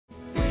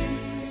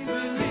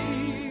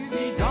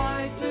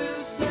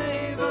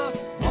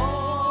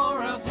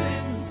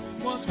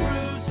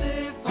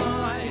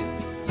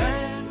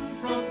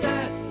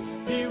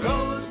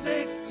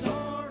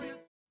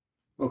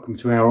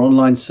Welcome to our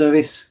online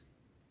service.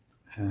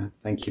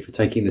 Thank you for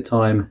taking the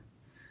time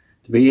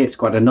to be here. It's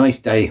quite a nice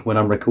day when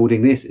I'm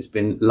recording this. It's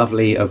been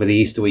lovely over the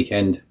Easter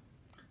weekend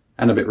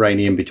and a bit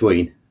rainy in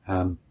between.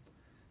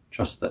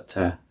 Trust that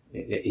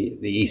the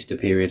Easter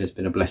period has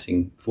been a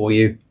blessing for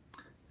you.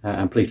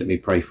 And please let me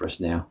pray for us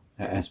now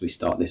as we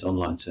start this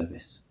online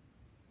service.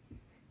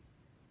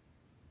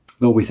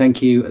 Lord, we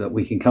thank you that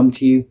we can come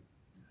to you.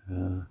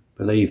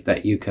 Believe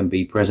that you can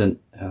be present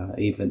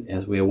even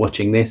as we are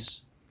watching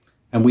this.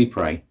 And we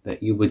pray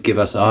that you would give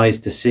us eyes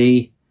to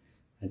see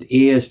and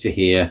ears to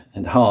hear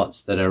and hearts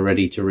that are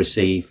ready to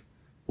receive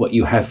what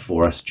you have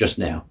for us just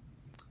now.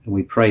 And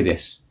we pray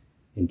this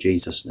in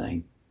Jesus'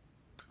 name.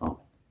 Amen.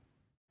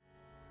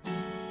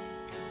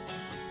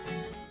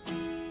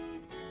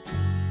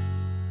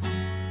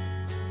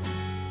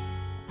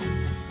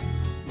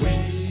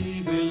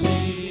 We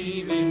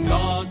believe in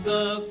God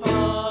the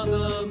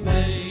Father,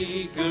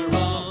 maker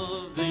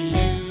of the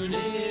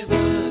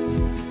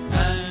universe,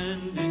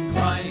 and in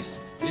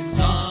Christ, his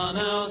Son,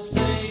 our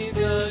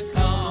Savior,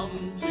 come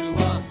to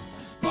us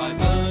by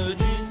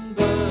virgin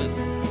birth.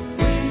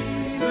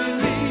 We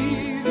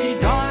believe he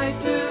died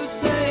to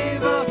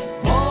save us,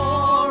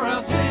 for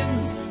our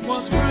sins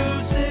was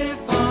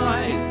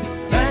crucified.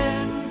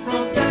 Then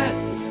from death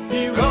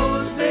he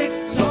rose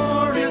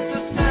victorious,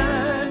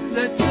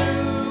 ascended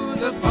to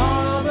the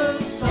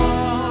Father's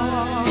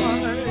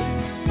side.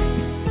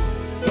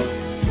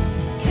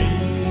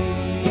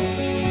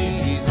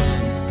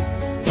 Jesus,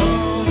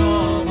 Lord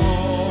of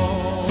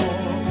all,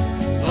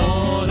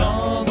 Lord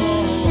of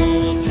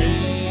all.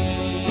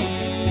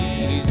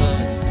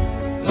 Jesus,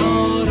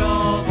 Lord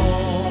of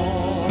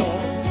all,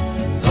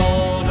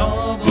 Lord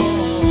of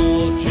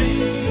all.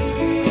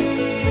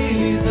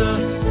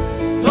 Jesus,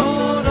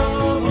 Lord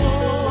of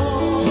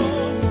all,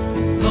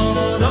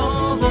 Lord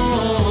of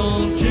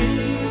all.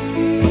 Jesus,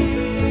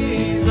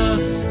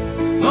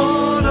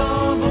 Lord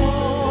of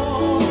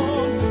all,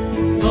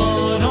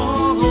 Lord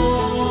of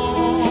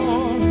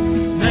all.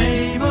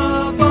 Name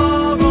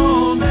above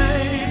all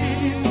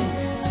names,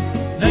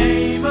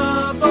 name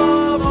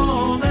above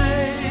all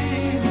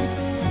names,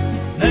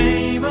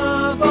 name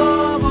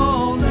above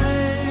all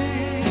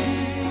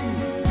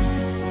names.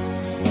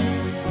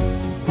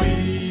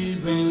 We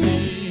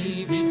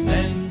believe he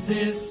sends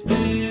his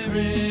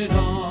Spirit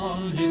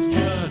on his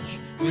church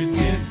with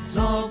gifts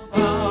of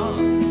power.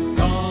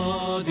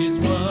 God, his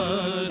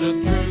word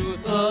of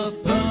truth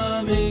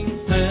affirming,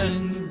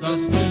 sends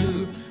us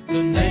to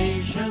the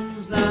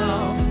nations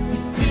now.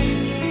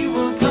 He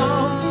will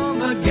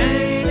come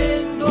again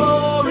in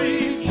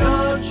glory,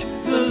 judge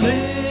the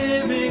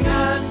living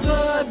and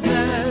the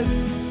dead.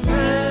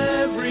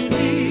 Every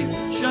knee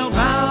shall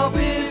bow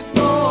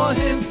before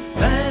him,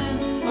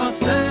 then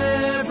must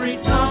every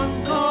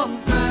tongue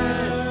confess.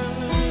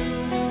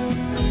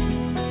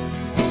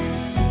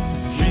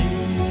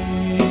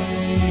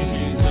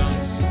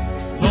 Jesus,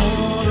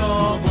 Lord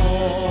of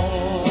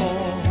all,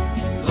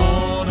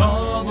 Lord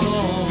of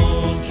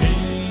all.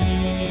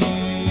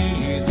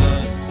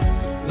 Jesus,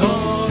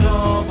 Lord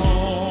of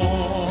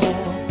all,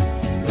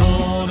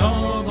 Lord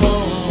of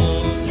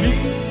all.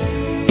 Jesus,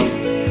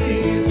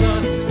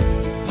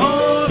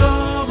 Lord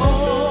of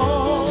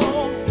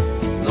all,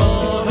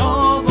 Lord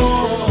of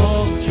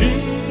all.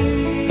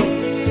 Jesus,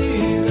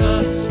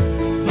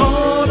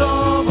 Lord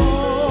of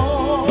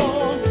all,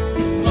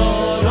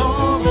 Lord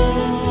of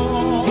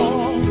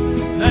all.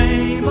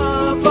 Name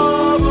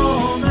above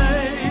all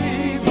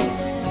names,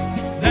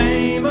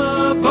 name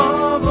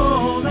above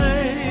all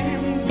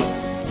names,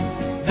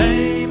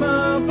 name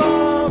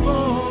above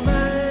all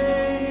names.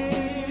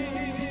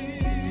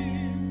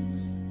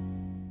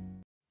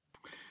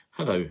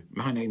 Hello,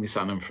 my name is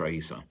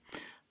Frazer.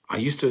 I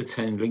used to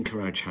attend Lincoln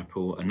Road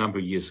Chapel a number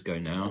of years ago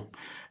now,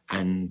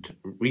 and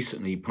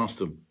recently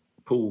Pastor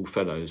Paul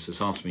Fellows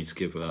has asked me to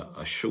give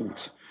a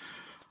short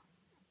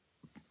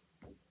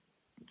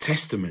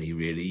testimony,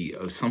 really,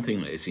 of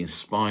something that has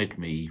inspired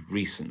me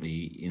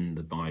recently in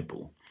the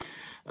Bible.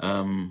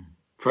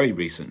 Very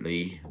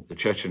recently, the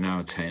church I now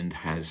attend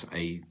has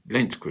a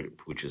Lent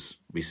group, which has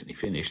recently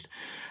finished.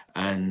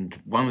 And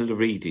one of the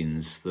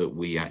readings that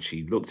we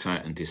actually looked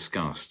at and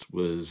discussed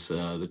was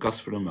the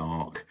Gospel of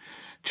Mark,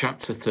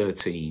 chapter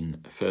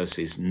 13,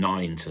 verses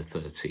 9 to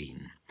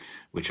 13,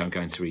 which I'm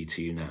going to read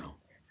to you now.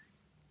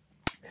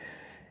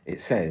 It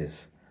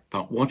says,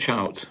 "But watch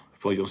out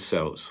for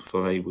yourselves,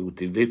 for they will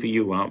deliver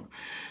you up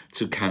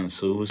to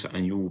councils,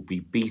 and you will be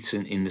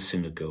beaten in the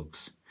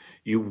synagogues.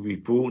 You will be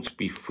brought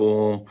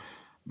before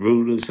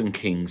rulers and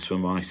kings for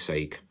my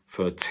sake,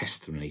 for a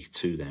testimony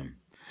to them.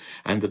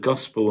 And the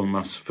gospel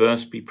must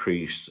first be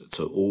preached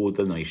to all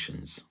the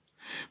nations.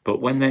 But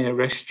when they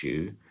arrest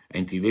you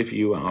and deliver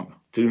you up,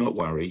 do not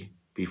worry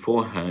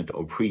beforehand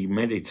or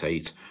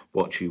premeditate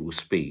what you will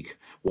speak.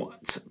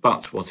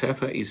 But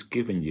whatever is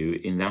given you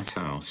in that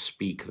hour,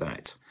 speak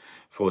that.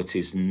 For it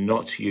is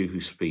not you who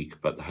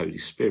speak, but the Holy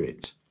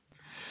Spirit.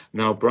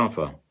 Now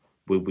brother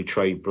will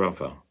betray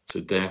brother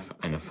to death,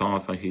 and a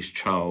father his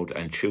child,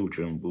 and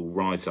children will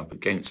rise up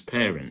against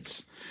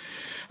parents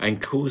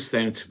and cause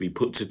them to be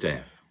put to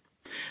death.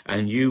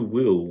 and you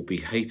will be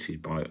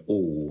hated by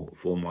all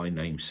for my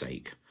name's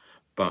sake.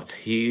 But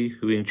he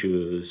who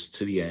endures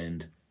to the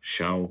end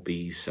shall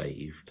be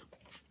saved.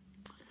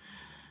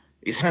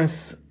 It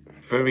sounds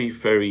very,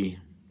 very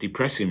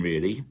depressing,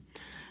 really.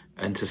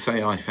 And to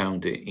say I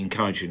found it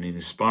encouraging and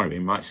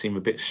inspiring might seem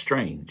a bit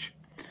strange.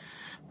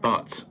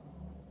 But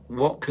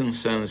what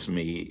concerns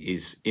me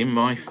is in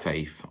my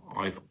faith,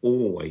 I've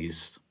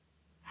always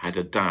had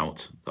a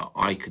doubt that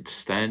I could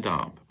stand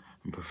up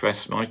and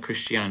profess my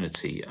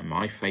Christianity and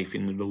my faith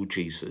in the Lord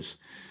Jesus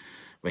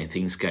when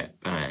things get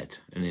bad.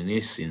 And in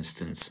this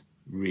instance,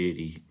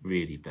 really,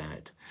 really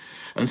bad.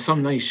 And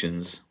some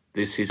nations,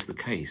 this is the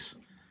case.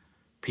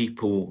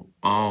 People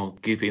are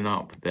giving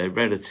up their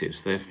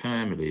relatives, their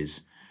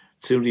families,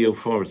 to the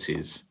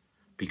authorities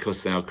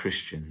because they are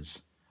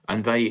Christians,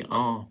 and they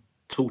are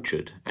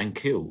tortured and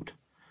killed.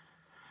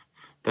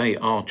 They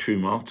are true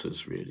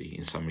martyrs, really,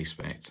 in some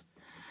respect.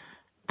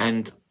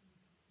 And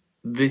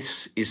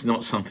this is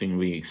not something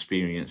we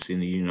experience in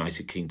the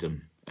United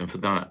Kingdom, and for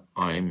that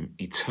I am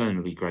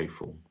eternally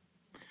grateful.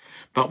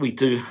 But we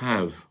do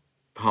have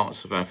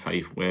parts of our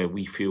faith where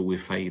we feel we're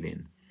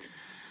failing.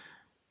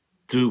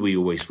 Do we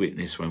always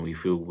witness when we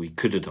feel we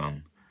could have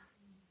done?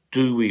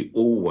 Do we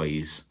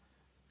always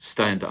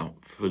stand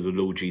up for the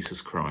Lord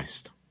Jesus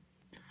Christ?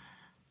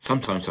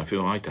 Sometimes I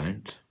feel I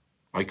don't.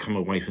 I come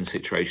away from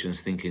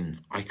situations thinking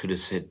I could have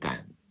said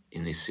that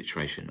in this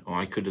situation, or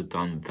I could have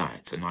done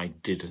that, and I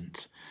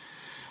didn't.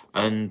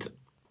 And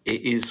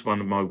it is one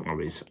of my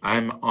worries.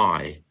 Am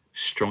I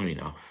strong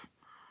enough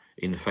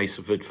in the face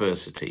of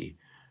adversity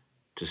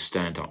to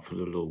stand up for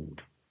the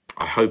Lord?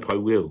 I hope I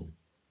will.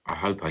 I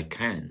hope I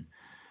can.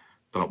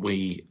 But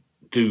we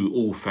do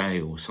all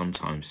fail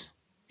sometimes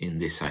in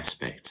this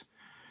aspect.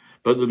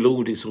 But the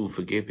Lord is all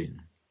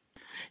forgiving.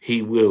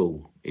 He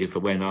will, if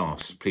when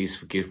asked, please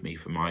forgive me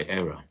for my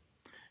error.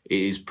 It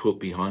is put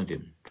behind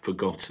him,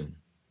 forgotten.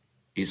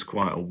 It's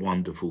quite a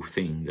wonderful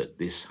thing that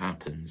this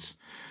happens,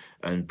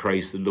 and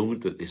praise the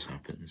Lord that this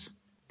happens.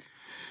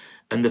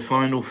 And the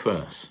final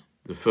verse,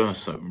 the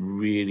verse that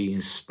really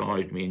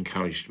inspired me,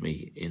 encouraged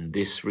me in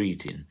this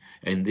reading,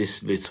 and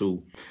this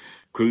little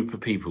group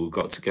of people who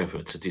got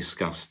together to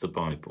discuss the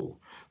Bible,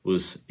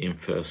 was in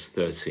verse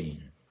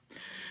 13.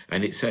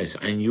 And it says,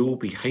 and you'll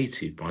be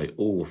hated by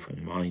all for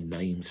my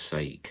name's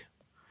sake.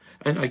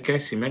 And I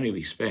guess in many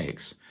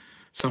respects,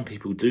 some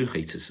people do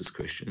hate us as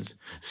Christians.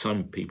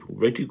 Some people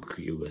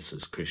ridicule us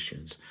as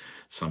Christians.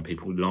 Some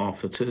people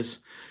laugh at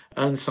us.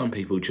 And some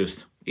people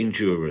just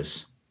endure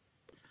us.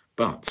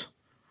 But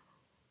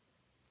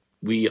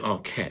we are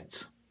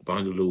kept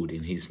by the Lord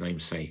in his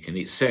name's sake. And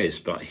it says,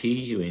 but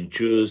he who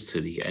endures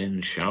to the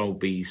end shall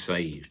be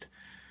saved.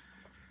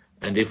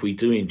 And if we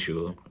do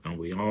endure, and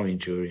we are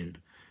enduring,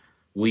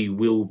 we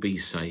will be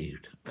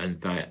saved. And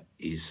that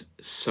is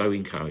so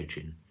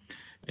encouraging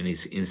and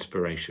is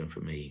inspiration for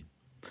me.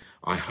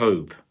 I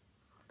hope,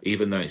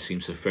 even though it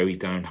seems a very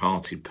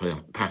downhearted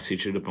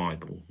passage of the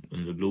Bible,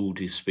 and the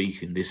Lord is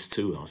speaking this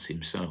to us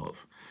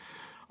himself,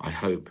 I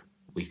hope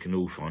we can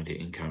all find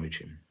it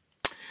encouraging.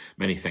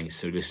 Many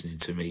thanks for listening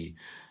to me,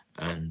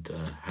 and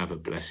have a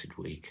blessed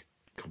week.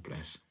 God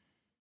bless.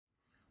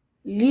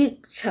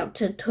 Luke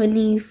chapter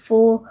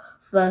 24,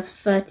 verse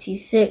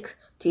 36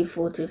 to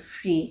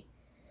 43.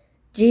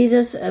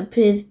 Jesus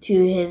appeared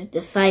to his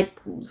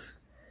disciples.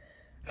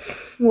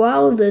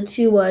 While the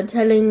two were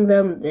telling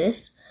them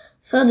this,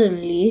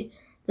 suddenly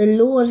the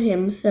Lord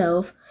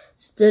himself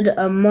stood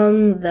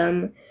among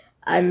them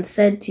and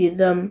said to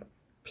them,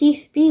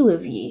 "Peace be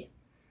with you."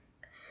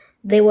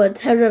 They were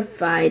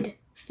terrified,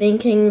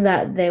 thinking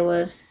that they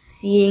were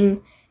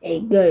seeing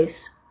a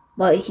ghost.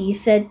 But he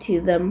said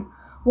to them,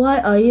 "Why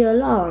are you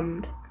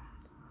alarmed?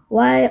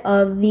 Why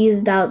are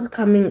these doubts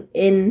coming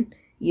in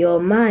your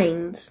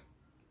minds?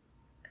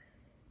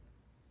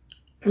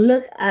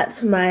 Look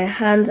at my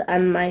hands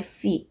and my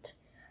feet,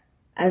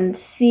 and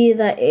see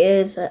that it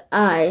is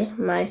I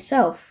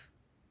myself.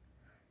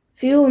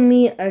 Feel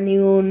me and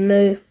you will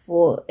know,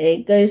 for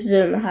a ghost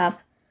doesn't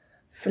have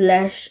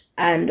flesh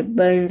and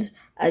bones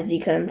as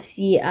you can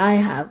see I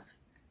have."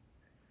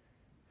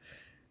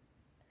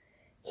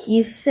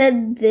 He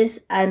said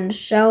this and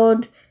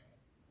showed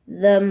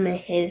them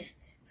his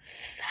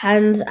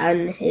hands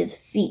and his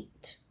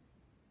feet.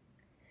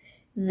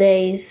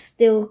 They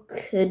still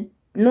could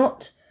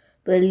not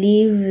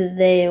believe.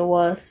 They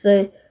were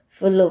so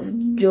full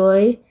of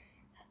joy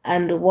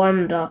and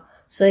wonder.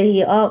 So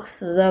he asked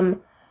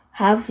them,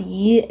 "Have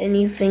you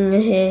anything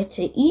here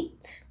to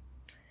eat?"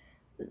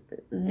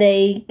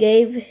 They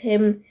gave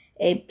him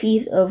a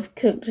piece of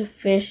cooked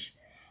fish,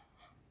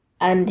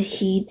 and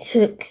he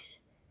took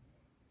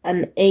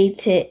and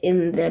ate it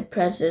in their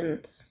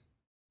presence.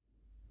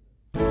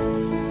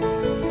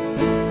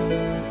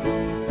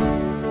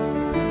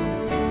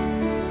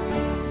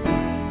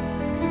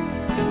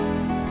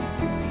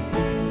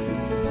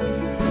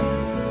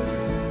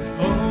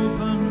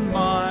 Open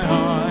my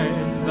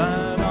eyes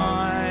that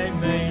I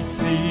may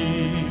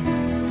see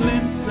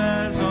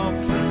glimpses of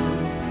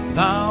truth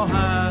thou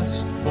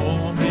hast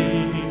for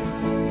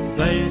me.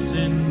 Place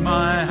in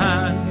my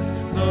hands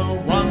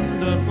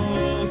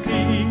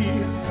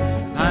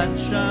that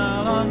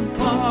shall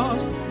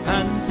unclasp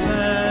and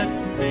set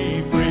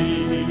me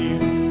free.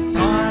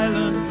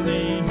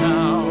 Silently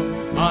now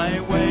I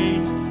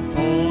wait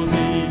for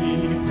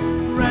thee,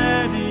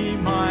 ready,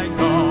 my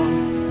God,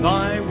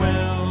 thy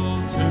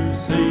will to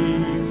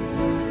see.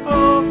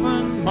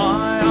 Open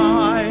my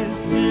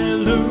eyes,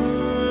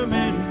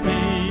 illumine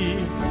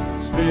me,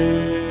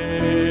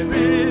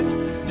 Spirit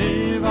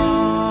divine.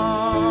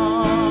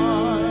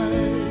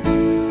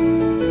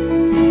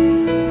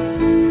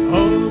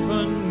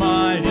 Open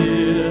my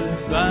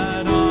ears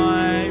that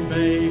I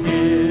may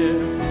hear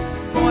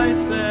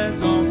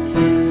voices of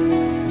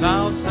truth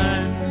thou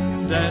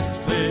sendest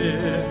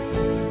clear.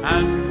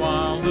 And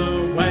while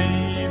the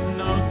wave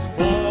notes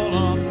fall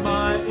on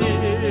my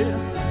ear,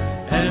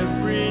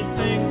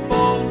 everything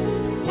false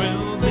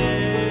will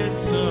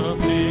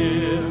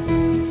disappear.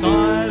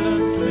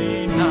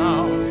 Silently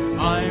now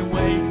I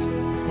wait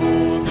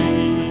for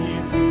thee,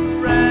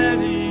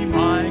 ready,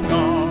 my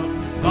God,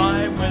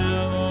 thy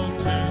will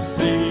to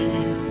see.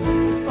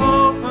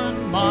 Open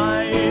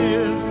my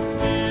ears,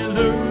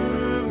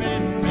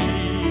 illumine me,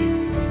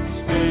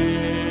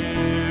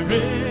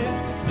 Spirit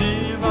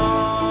divine.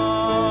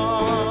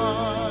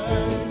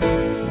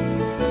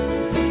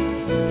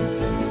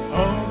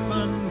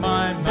 Open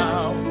my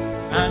mouth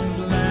and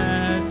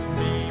let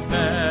me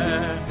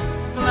bear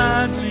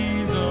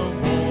gladly the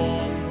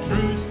warm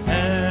truth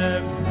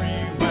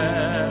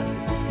everywhere.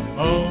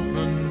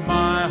 Open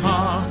my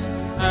heart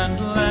and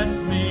let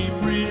me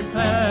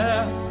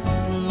prepare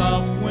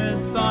love with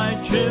thy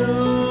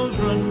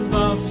children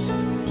thus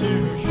to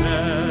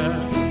share.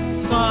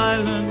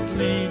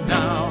 Silently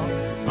now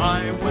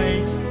I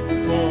wait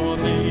for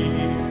thee,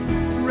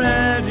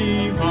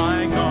 ready,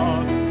 my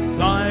God,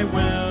 thy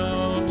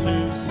will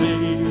to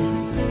see.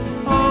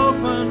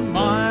 Open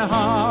my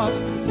heart,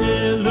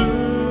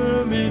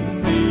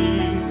 illumine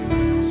me,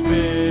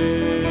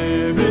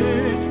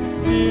 Spirit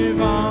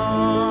divine.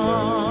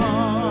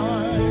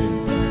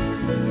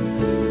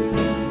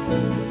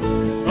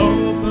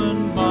 Open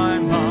my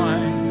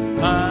mind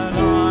that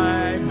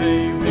I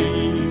may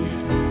read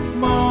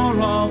more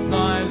of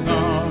thy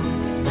love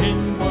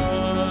in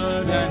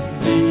word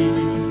and deed.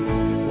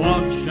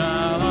 What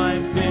shall I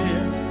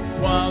fear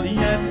while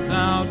yet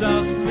thou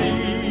dost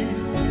lead?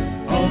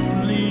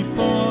 Only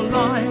for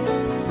light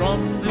from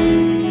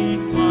thee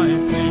I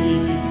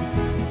plead.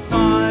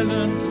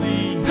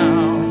 Silently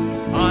now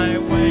I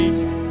wait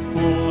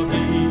for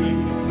thee,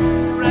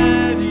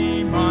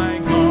 ready, my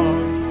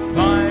God,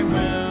 thy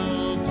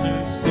will to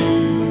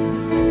see.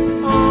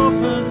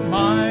 Open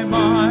my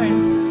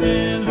mind,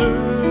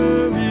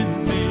 illumine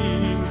me,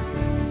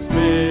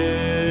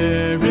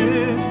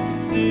 Spirit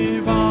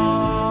divine.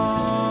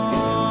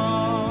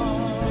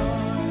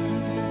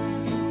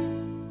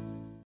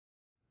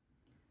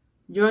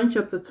 John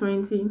chapter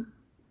 20,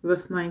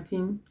 verse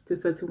 19 to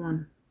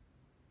 31.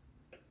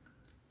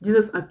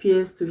 Jesus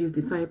appears to his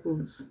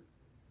disciples.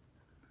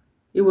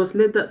 It was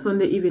late that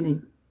Sunday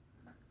evening,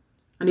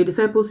 and the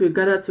disciples were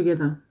gathered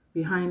together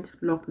behind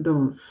locked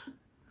doors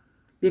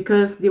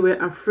because they were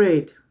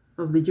afraid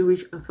of the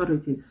Jewish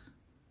authorities.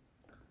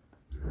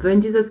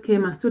 Then Jesus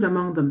came and stood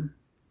among them.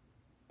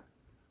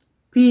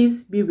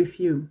 "Peace be with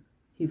you,"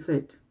 he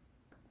said.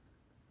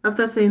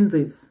 After saying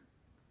this,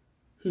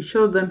 he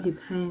showed them his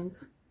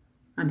hands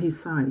and his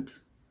side.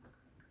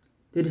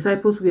 The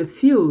disciples were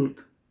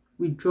filled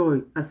with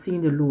joy at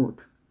seeing the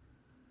Lord.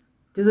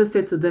 Jesus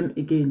said to them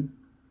again,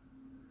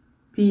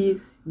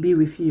 "Peace be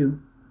with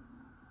you.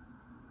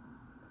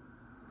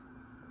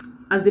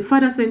 As the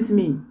Father sent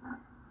me,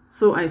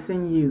 so I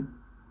send you."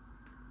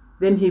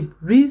 Then he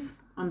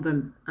breathed on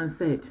them and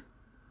said,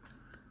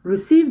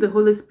 "Receive the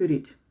Holy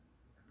Spirit.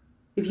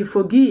 If you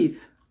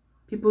forgive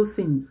people's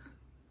sins,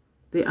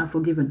 they are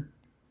forgiven.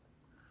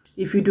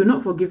 If you do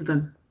not forgive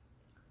them,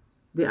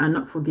 they are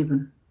not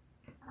forgiven."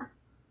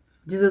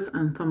 Jesus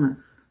and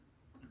Thomas.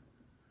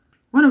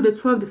 One of the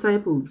 12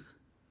 disciples,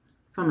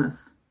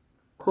 Thomas,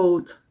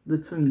 called the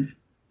twin,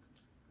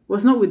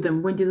 was not with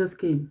them when Jesus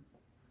came.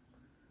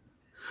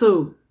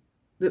 So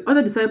the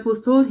other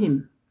disciples told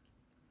him,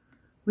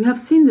 "We have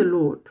seen the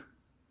Lord."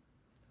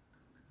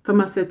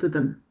 Thomas said to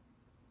them,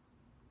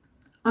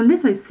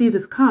 "Unless I see the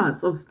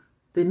scars of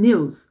the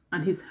nails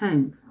and his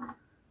hands,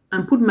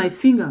 and put my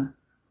finger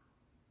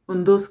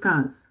on those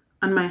scars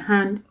and my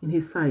hand in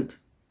his side,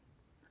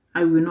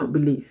 I will not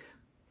believe."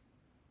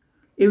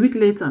 A week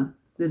later,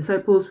 the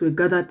disciples were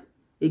gathered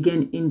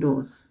again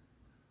indoors,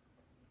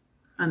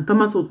 and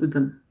Thomas was with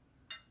them.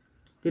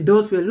 The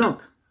doors were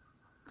locked,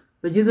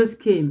 but Jesus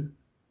came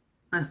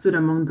and stood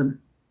among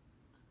them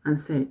and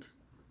said,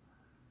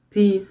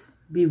 "Peace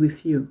be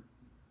with you."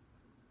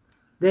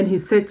 Then he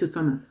said to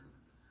Thomas,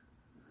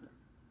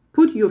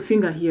 "Put your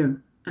finger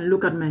here and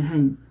look at my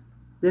hands.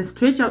 Then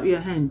stretch out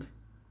your hand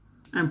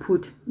and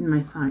put in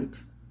my side.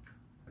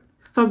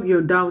 Stop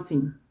your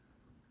doubting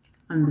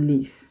and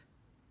believe."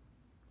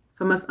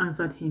 Thomas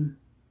answered him,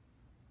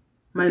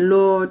 "My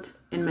Lord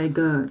and my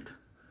God."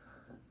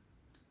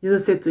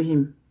 Jesus said to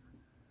him,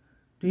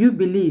 "Do you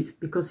believe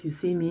because you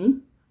see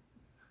me?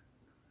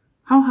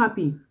 How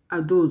happy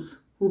are those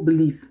who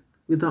believe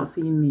without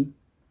seeing me.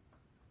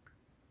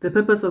 The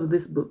purpose of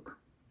this book.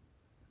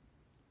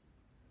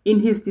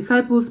 In his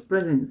disciples'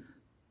 presence,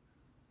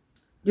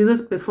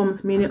 Jesus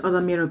performs many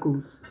other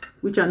miracles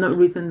which are not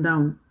written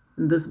down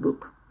in this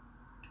book.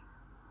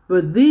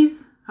 But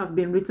these have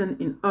been written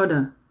in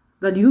order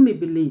that you may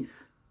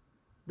believe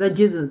that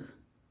Jesus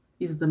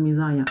is the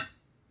Messiah,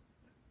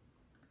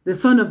 the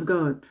Son of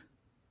God,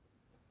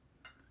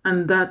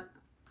 and that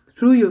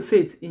through your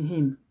faith in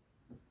him,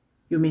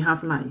 you may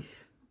have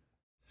life.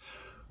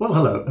 Well,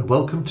 hello and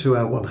welcome to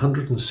our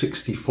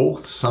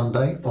 164th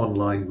Sunday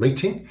online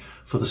meeting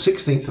for the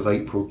 16th of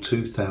April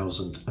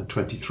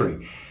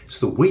 2023. It's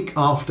the week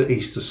after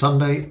Easter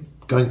Sunday,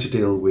 going to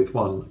deal with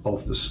one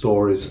of the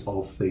stories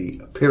of the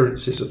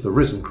appearances of the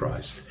risen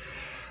Christ,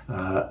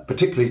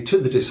 particularly to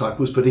the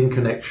disciples, but in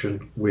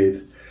connection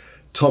with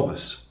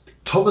Thomas.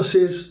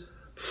 Thomas's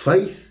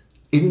faith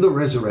in the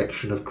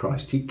resurrection of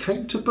Christ. He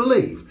came to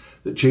believe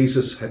that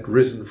Jesus had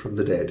risen from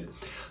the dead.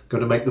 I'm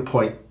going to make the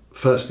point,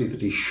 firstly,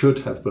 that he should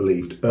have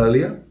believed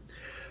earlier.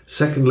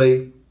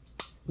 Secondly,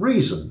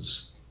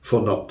 reasons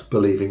for not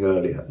believing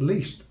earlier, at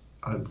least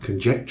I'm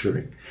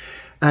conjecturing.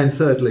 And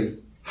thirdly,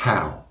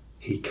 how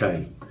he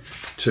came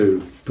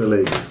to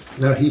believe.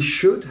 Now, he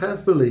should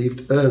have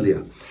believed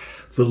earlier.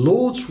 The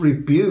Lord's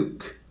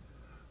rebuke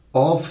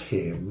of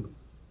him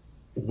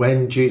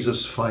when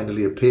Jesus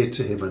finally appeared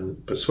to him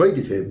and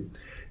persuaded him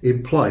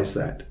implies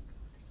that.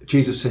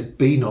 Jesus said,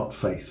 "Be not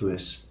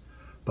faithless,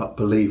 but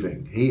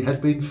believing." He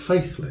had been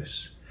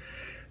faithless.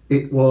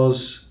 It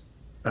was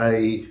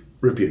a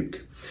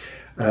rebuke.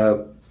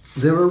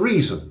 There are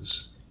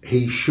reasons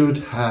he should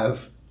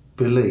have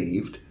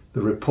believed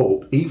the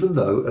report, even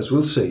though, as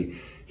we'll see,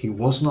 he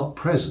was not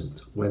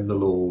present when the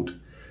Lord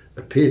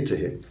appeared to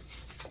him.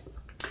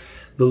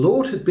 The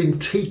Lord had been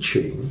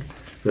teaching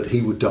that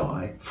he would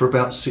die for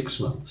about 6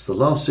 months, the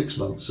last 6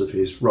 months of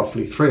his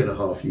roughly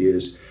 3.5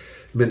 years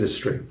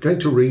ministry. I'm going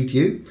to read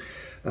you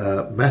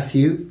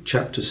Matthew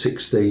chapter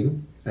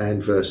 16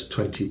 and verse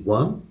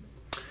 21.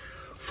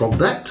 From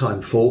that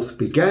time forth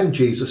began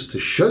Jesus to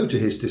show to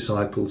his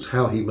disciples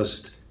how he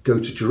must go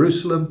to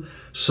Jerusalem,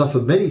 suffer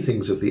many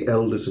things of the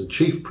elders and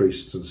chief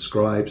priests and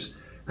scribes,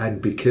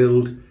 and be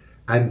killed,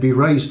 and be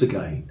raised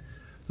again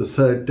the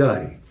third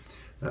day.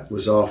 That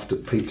was after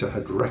Peter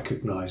had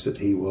recognised that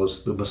he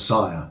was the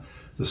Messiah,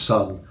 the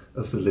Son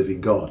of the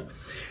living God.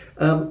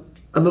 And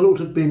the Lord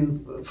had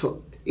been,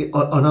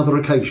 on other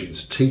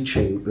occasions,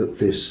 teaching that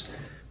this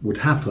would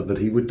happen, that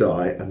he would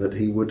die and that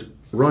he would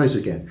rise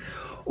again.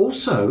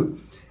 Also,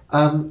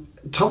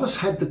 Thomas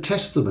had the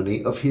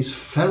testimony of his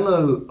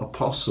fellow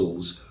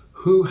apostles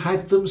who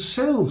had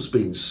themselves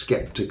been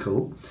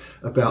sceptical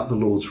about the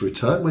Lord's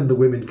return. When the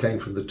women came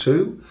from the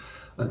tomb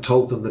and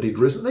told them that he'd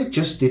risen, they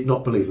just did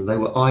not believe them. They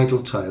were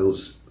idle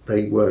tales.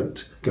 They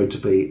weren't going to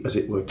be, as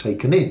it were,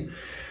 taken in.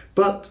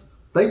 But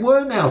they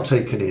were now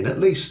taken in. At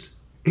least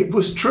it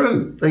was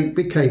true. They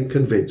became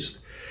convinced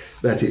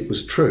that it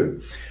was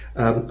true.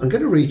 I'm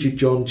going to read you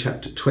John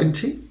chapter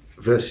 20,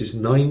 verses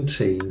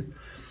 19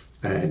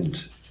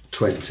 and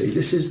 20.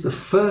 This is the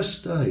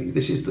first day.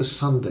 This is the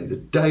Sunday, the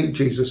day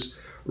Jesus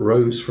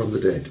rose from the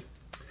dead.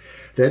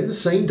 Then the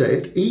same day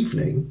at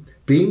evening,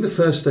 being the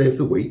first day of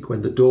the week,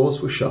 when the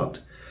doors were shut,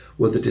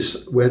 where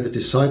the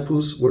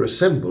disciples were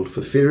assembled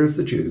for fear of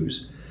the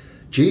Jews,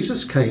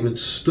 Jesus came and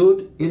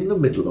stood in the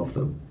middle of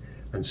them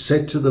and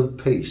said to them,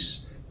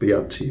 "Peace be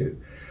unto you."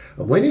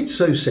 And when he'd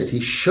so said, he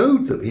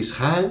showed them his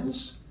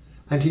hands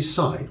and his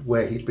side,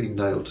 where he'd been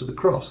nailed to the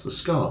cross, the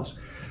scars,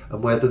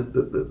 and where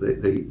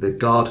the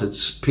guard had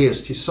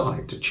pierced his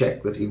side to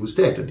check that he was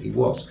dead, and he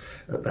was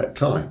at that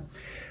time.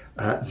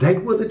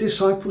 Then were the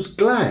disciples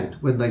glad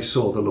when they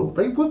saw the Lord.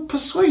 They were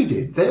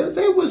persuaded.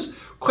 There was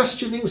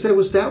questionings, there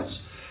was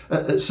doubts.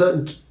 At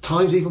certain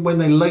times, even when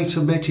they later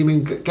met him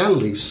in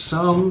Galilee,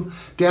 some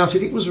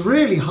doubted. It was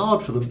really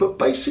hard for them, but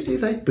basically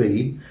they'd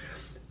been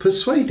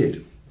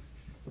persuaded.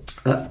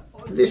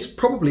 This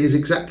probably is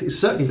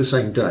certainly the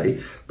same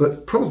day,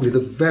 but probably the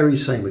very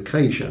same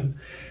occasion.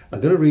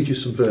 I'm going to read you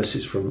some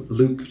verses from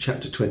Luke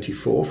chapter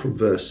 24, from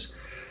verse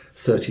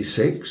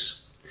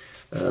 36.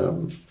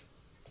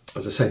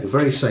 As I say, the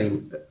very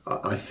same,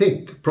 I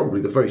think,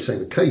 probably the very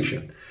same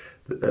occasion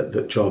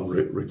that John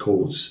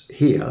records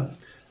here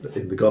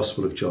in the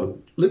Gospel of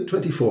John. Luke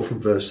 24 from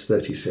verse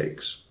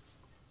 36.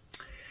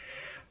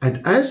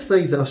 And as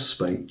they thus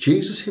spake,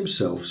 Jesus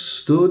himself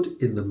stood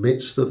in the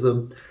midst of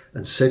them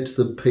and said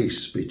to them,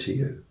 "Peace be to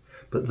you."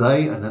 But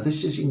they, and now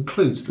this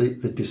includes the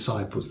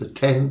disciples, the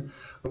 10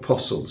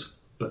 apostles,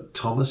 but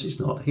Thomas is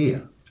not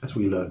here, as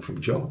we learn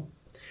from John.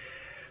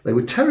 They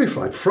were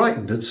terrified,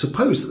 frightened, and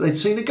supposed that they'd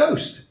seen a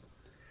ghost.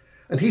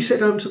 And he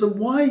said unto them,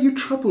 "Why are you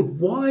troubled?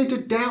 Why do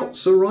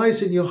doubts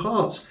arise in your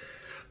hearts?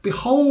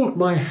 Behold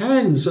my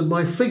hands and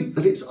my feet,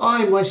 that it's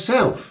I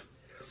myself.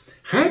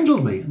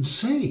 Handle me and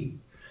see.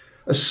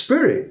 A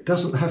spirit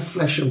doesn't have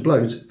flesh and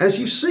bones, as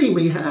you see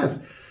me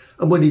have."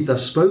 And when he'd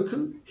thus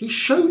spoken, he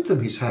showed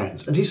them his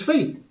hands and his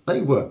feet.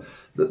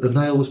 The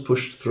nail was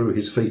pushed through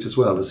his feet as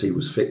well, as he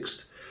was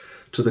fixed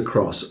to the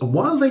cross. And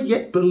while they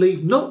yet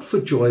believed not for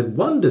joy and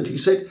wondered, he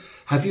said,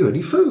 have you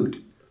any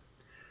food?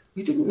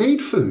 He didn't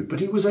need food, but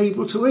he was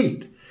able to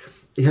eat.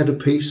 He had a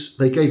piece,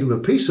 they gave him a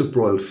piece of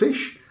broiled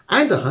fish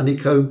and a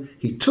honeycomb.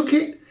 He took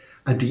it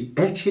and he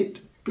ate it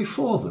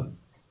before them.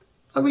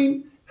 I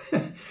mean,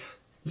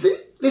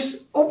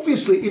 this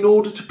obviously in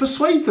order to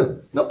persuade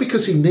them, not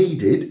because he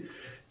needed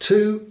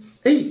to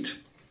eat.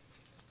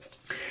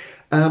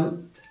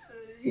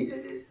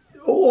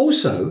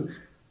 Also,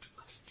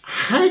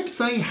 had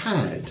they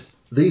had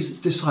these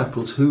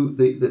disciples, who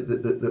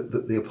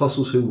the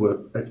apostles who were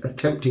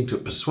attempting to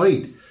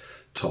persuade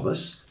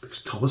Thomas,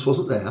 because Thomas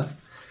wasn't there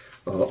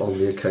on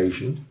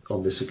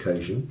this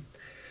occasion,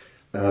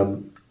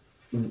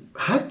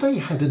 had they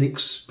had an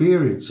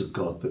experience of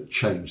God that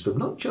changed them,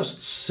 not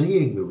just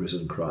seeing the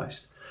risen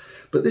Christ,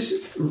 but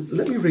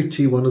let me read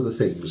to you one of the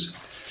things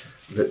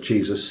that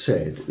Jesus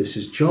said. This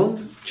is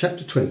John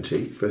chapter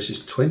 20,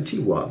 verses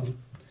 21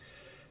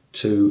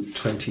 to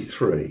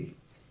 23.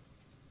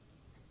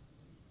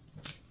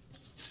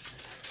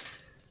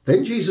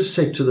 Then Jesus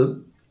said to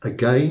them,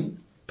 again,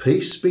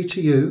 peace be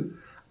to you.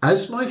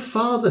 As my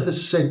Father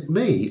has sent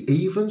me,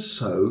 even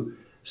so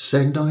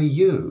send I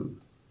you.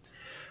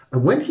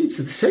 And when he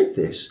had said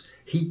this,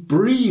 he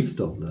breathed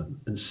on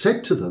them and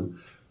said to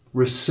them,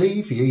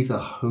 receive ye the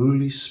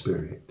Holy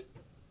Spirit.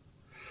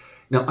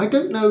 Now, I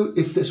don't know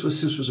if this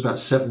was about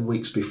 7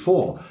 weeks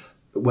before,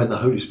 when the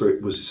Holy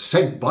Spirit was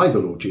sent by the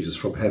Lord Jesus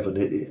from heaven,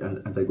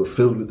 and they were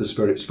filled with the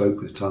Spirit, spoke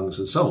with tongues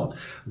and so on,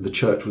 and the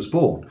church was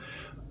born.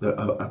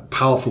 A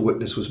powerful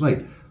witness was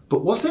made.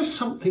 But was there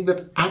something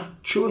that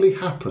actually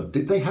happened?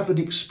 Did they have an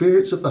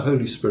experience of the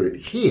Holy Spirit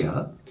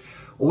here?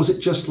 Or was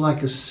it just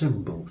like a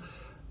symbol?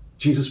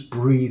 Jesus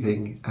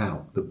breathing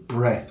out the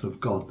breath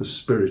of God, the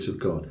Spirit of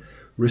God.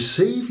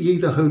 Receive ye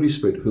the Holy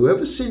Spirit.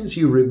 Whoever sins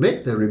you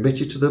remit, they're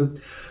remitted to them.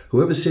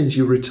 Whoever sins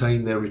you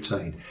retain, they're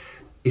retained.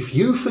 If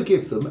you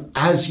forgive them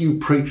as you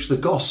preach the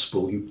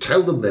gospel, you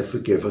tell them they're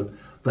forgiven,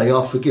 they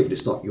are forgiven.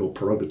 It's not your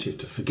prerogative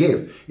to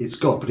forgive, it's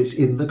God, but it's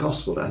in the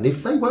gospel. And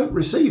if they won't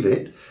receive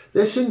it,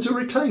 their sins are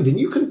retained, and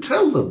you can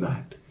tell them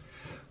that.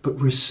 But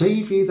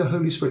receive ye the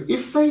Holy Spirit.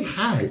 If they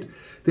had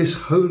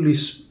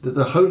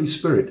the Holy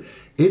Spirit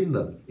in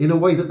them in a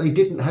way that they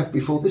didn't have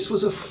before, this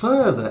was a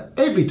further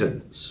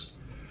evidence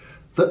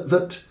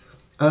that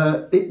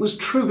it was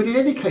true. But in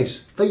any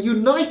case, they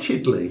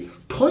unitedly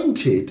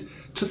pointed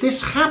to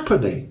this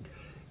happening.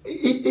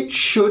 It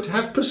should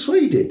have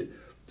persuaded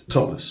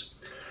Thomas.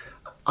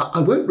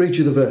 I won't read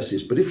you the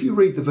verses, but if you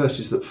read the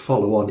verses that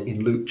follow on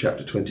in Luke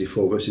chapter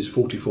 24, verses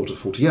 44 to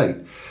 48,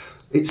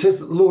 it says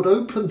that the Lord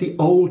opened the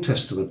Old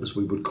Testament, as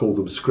we would call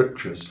them,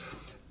 scriptures,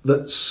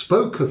 that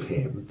spoke of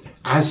him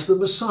as the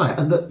Messiah,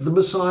 and that the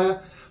Messiah,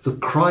 the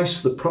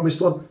Christ, the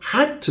promised one,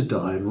 had to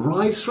die and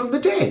rise from the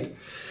dead.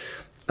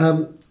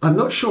 I'm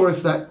not sure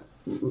if that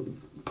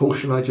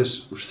portion I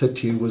just said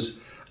to you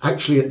was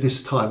actually at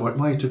this time, or it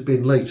might have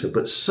been later,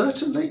 but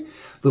certainly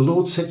the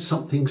Lord said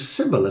something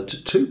similar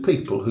to two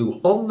people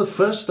who on the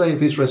first day of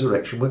his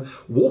resurrection were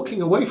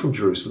walking away from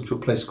Jerusalem to a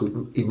place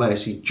called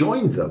Emmaus. He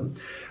joined them,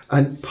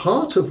 and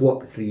part of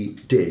what he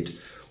did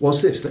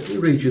was this. Let me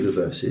read you the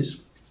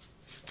verses.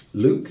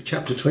 Luke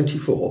chapter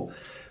 24,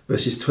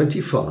 verses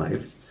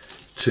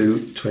 25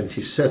 to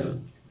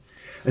 27.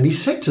 And he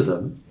said to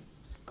them,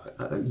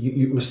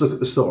 you must look at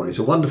the story, it's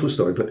a wonderful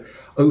story, but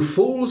O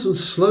fools and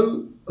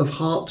slow of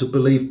heart to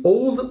believe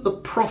all that the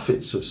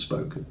prophets have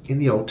spoken in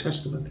the Old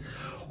Testament.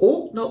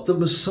 Ought not the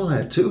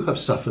Messiah to have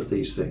suffered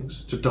these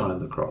things, to die on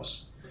the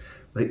cross?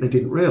 They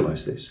didn't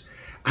realise this.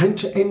 And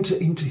to enter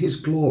into his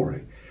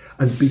glory.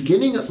 And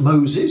beginning at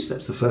Moses,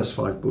 that's the first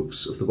 5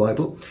 books of the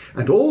Bible,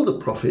 and all the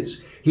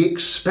prophets, he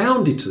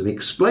expounded to them,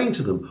 explained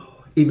to them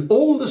in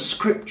all the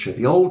scripture,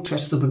 the Old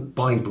Testament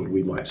Bible,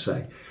 we might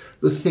say,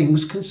 the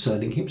things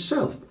concerning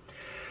himself.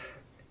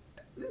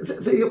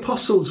 The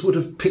apostles would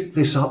have picked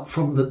this up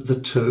from the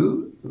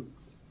two,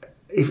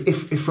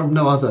 if from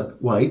no other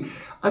way,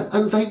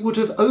 and they would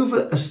have,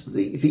 over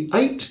the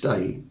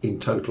 8-day in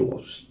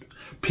total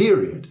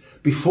period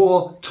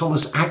before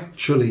Thomas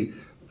actually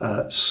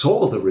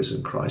saw the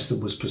risen Christ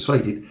and was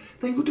persuaded,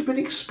 they would have been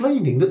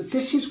explaining that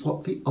this is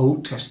what the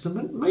Old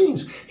Testament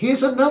means.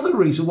 Here's another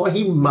reason why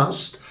he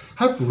must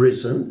have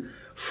risen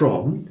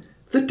from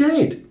the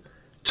dead.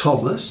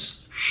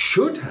 Thomas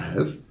should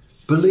have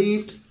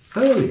believed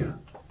earlier.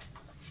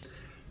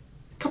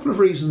 A couple of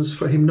reasons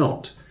for him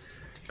not,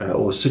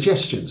 or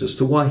suggestions as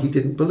to why he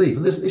didn't believe.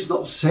 And it's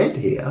not said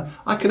here.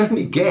 I can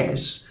only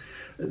guess,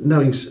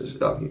 knowing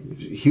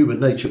human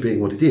nature being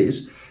what it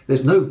is.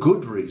 There's no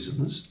good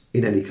reasons,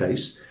 in any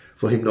case,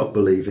 for him not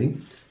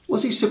believing.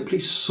 Was he simply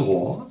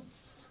sore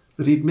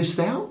that he'd missed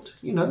out?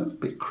 You know, a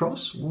bit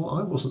cross. Well,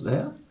 I wasn't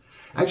there.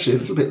 Actually, a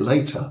little bit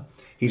later,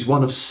 he's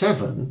one of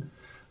 7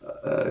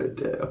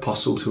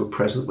 apostles who were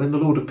present when the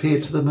Lord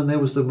appeared to them and there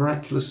was the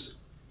miraculous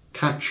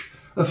catch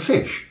of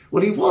fish.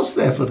 Well, he was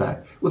there for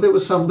that. Well, there were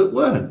some that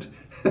weren't.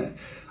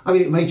 I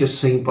mean, it may just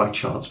seem by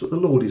chance, but the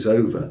Lord is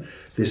over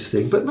this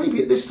thing. But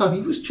maybe at this time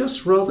he was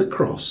just rather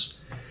cross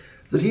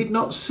that he had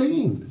not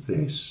seen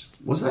this.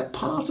 Was that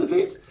part of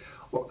it?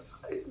 Well,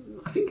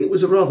 I think it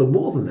was rather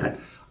more than that.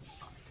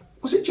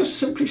 Was it just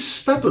simply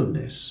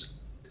stubbornness?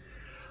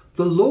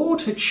 The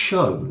Lord had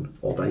shown,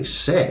 or they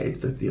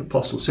said, that the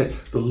apostles said,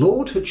 the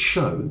Lord had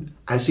shown,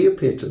 as he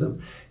appeared to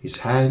them,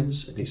 his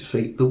hands and his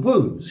feet, the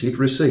wounds he'd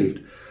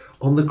received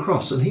on the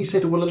cross. And he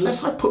said, well,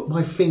 unless I put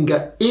my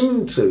finger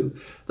into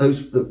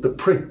those, the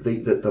print,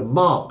 the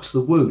marks,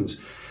 the wounds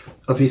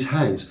of his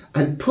hands,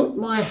 and put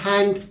my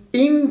hand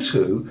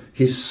into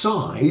his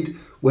side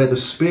where the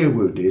spear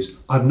wound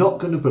is, I'm not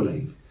going to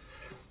believe.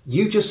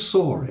 You just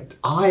saw it.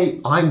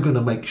 I'm going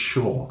to make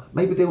sure.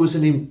 Maybe there was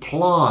an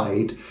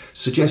implied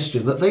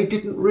suggestion that they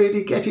didn't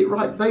really get it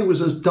right. They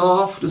was as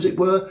daft, as it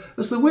were,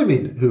 as the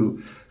women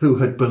who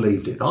had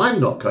believed it. I'm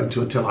not going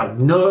to until I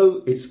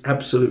know it's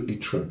absolutely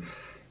true.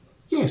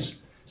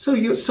 Yes. So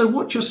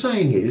what you're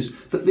saying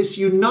is that this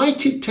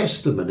united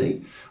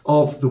testimony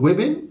of the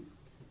women,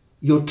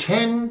 your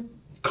 10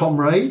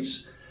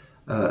 comrades,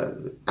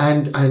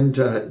 and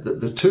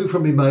the 2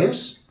 from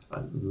Emmaus,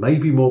 and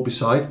maybe more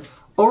beside,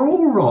 are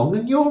all wrong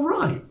and you're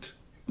right.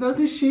 Now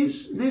this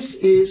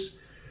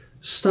is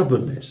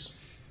stubbornness.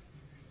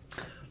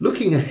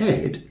 Looking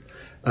ahead,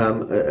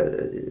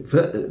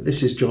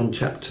 this is John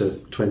chapter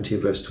 20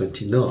 verse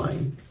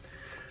 29.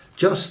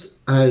 Just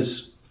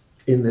as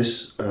in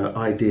this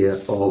idea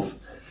of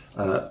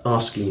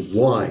asking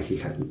why he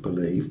hadn't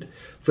believed,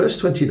 verse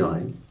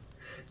 29,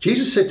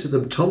 Jesus said to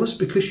them, Thomas,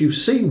 because you've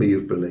seen me,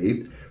 you've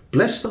believed.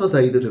 Blessed are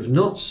they that have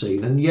not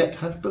seen and yet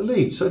have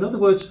believed. So in other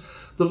words,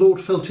 the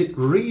Lord felt it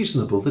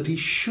reasonable that he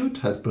should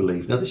have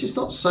believed. Now, this is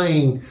not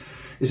saying,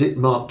 is it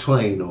Mark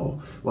Twain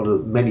or one of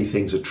the many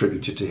things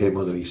attributed to him,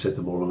 whether he said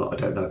them all or not, I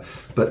don't know.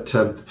 But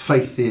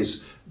faith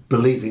is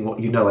believing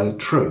what you know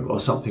ain't true or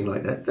something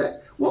like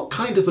that. What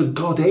kind of a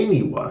God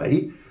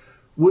anyway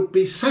would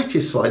be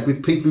satisfied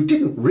with people who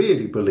didn't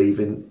really believe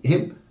in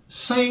him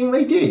saying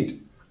they did?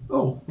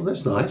 Oh, well,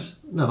 that's nice.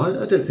 No,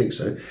 I don't think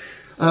so.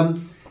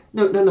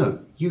 No.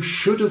 You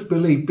should have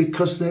believed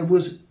because there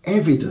was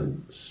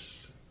evidence.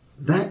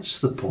 That's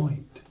the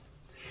point.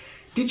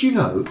 Did you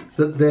know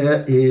that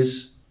there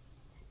is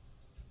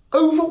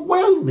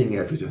overwhelming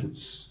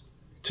evidence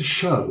to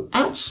show,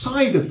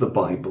 outside of the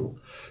Bible,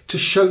 to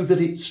show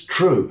that it's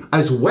true,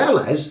 as well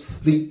as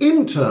the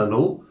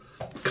internal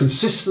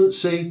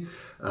consistency,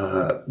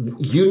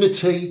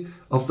 unity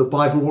of the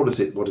Bible? What is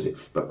it?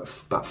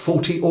 About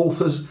 40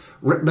 authors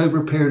written over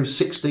a period of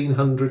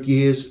 1600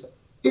 years.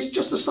 It's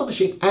just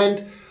astonishing.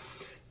 And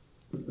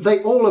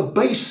they all are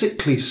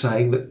basically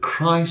saying that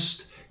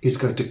Christ is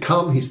going to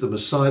come. He's the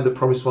Messiah, the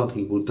promised one.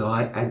 He will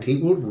die and he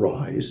will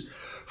rise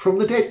from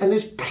the dead. And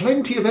there's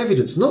plenty of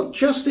evidence, not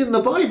just in the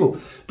Bible,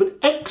 but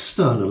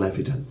external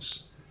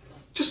evidence.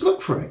 Just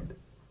look for it.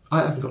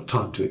 I haven't got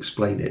time to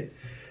explain it.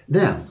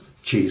 Now,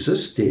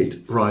 Jesus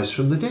did rise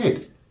from the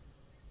dead.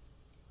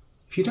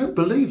 If you don't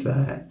believe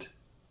that,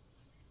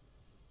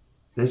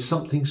 there's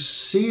something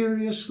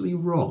seriously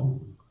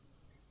wrong.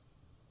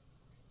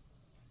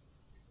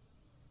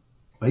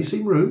 May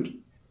seem rude,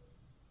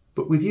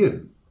 but with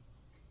you.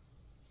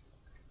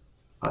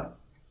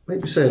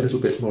 Maybe say a little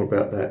bit more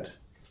about that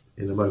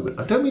in a moment.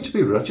 I don't mean to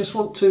be rude, I just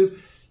want to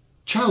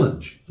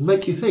challenge and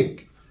make you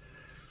think.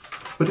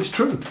 But it's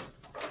true.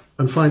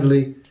 And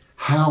finally,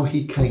 how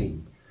he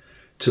came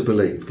to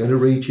believe. I'm going to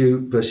read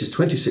you verses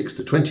 26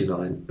 to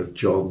 29 of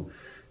John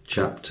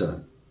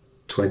chapter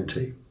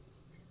 20.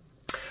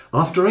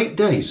 After 8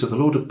 days, so the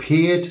Lord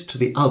appeared to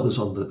the others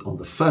on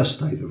the first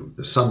day,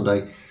 the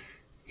Sunday.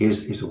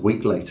 Here's a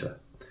week later.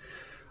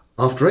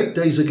 After 8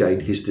 days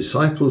again, his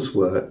disciples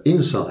were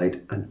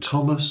inside and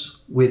Thomas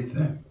with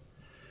them.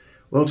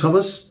 Well,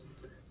 Thomas,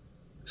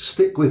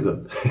 stick with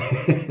them.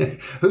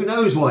 Who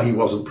knows why he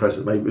wasn't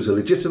present? Maybe it was a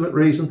legitimate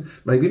reason,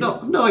 maybe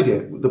not. No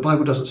idea. The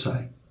Bible doesn't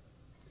say.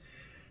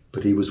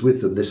 But he was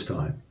with them this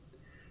time.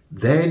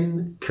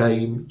 Then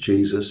came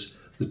Jesus.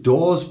 The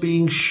doors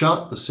being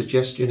shut, the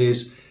suggestion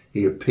is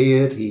he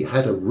appeared. He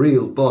had a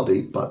real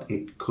body, but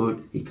he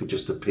could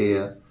just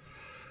appear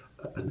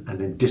and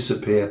then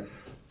disappear.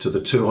 To the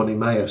 2 on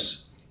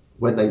Emmaus.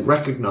 When they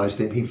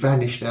recognized him, he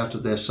vanished out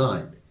of their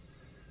sight.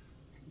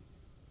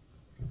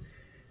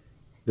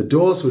 The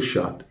doors were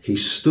shut. He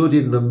stood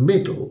in the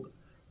middle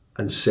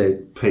and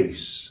said,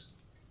 peace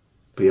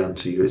be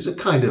unto you. It's a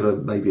kind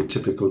of maybe a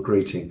typical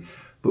greeting,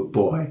 but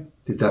boy,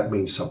 did that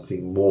mean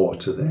something more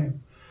to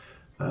them.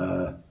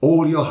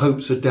 All your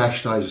hopes are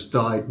dashed. I was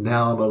died.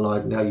 Now I'm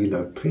alive. Now you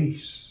know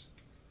peace.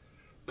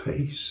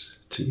 Peace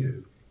to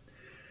you.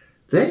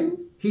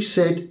 Then he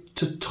said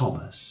to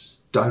Thomas,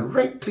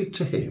 directly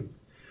to him,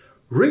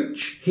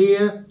 reach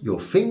here your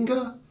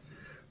finger,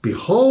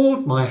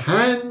 behold my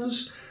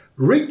hands,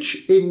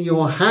 reach in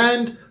your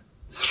hand,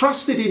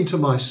 thrust it into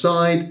my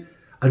side,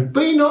 and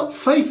be not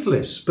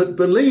faithless, but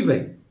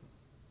believing.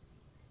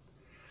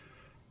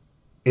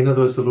 In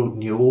other words, the Lord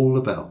knew all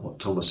about what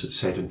Thomas had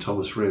said, and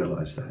Thomas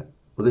realised that.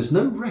 Well, there's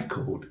no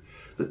record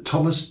that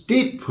Thomas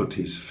did put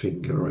his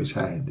finger or his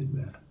hand in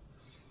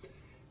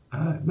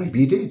there. Maybe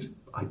he did.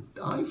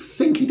 I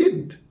think he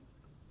didn't.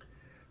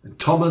 And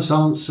Thomas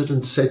answered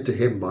and said to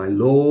him, my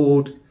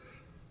Lord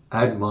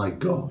and my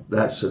God.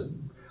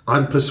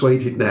 I'm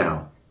persuaded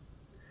now.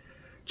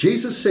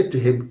 Jesus said to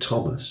him,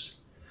 Thomas,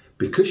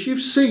 because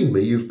you've seen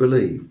me, you've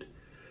believed.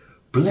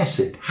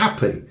 Blessed,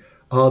 happy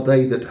are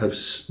they that have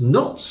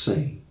not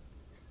seen.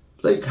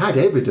 They've had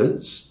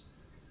evidence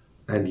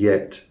and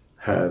yet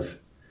have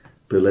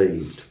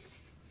believed.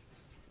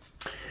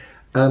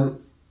 The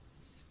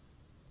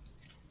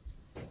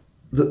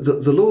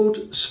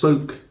Lord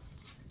spoke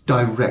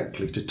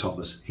directly to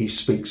Thomas. He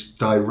speaks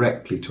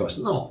directly to us.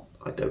 Not,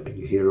 I don't mean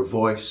you hear a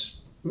voice.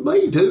 You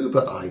may do,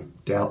 but I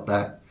doubt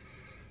that.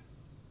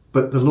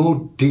 But the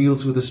Lord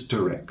deals with us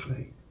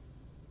directly.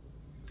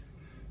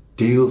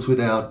 Deals with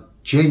our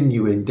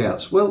genuine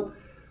doubts. Well,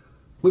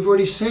 we've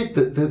already said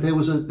that there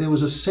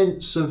was a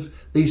sense of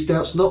these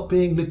doubts not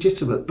being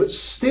legitimate, but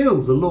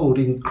still the Lord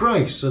in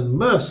grace and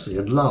mercy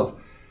and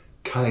love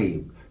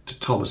came to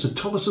Thomas. And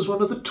Thomas was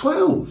one of the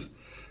 12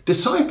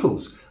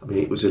 disciples. I mean,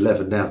 it was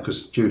 11 now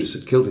because Judas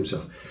had killed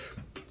himself.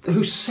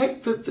 Who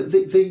set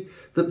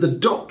the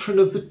doctrine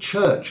of the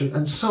church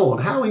and so on,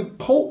 how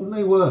important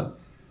they were.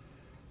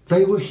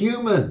 They were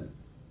human.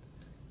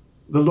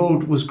 The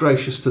Lord was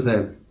gracious to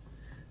them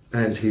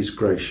and he's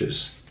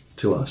gracious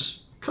to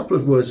us. A couple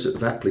of words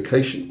of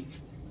application.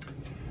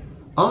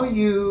 Are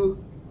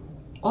you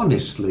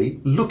honestly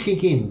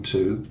looking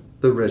into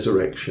the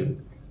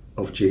resurrection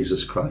of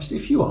Jesus Christ?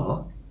 If you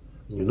are,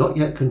 and you're not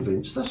yet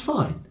convinced, that's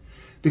fine.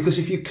 Because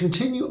if you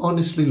continue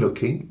honestly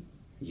looking,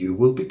 you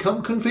will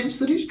become convinced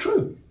that it's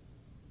true.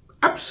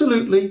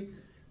 Absolutely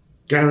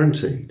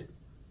guaranteed.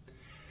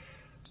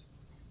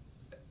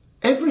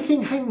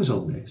 Everything hangs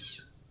on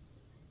this.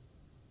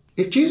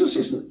 If Jesus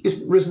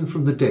isn't risen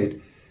from the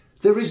dead,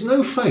 there is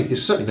no faith.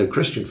 There's certainly no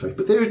Christian faith,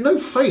 but there is no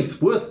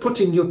faith worth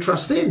putting your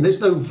trust in.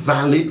 There's no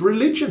valid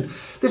religion.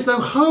 There's no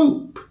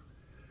hope.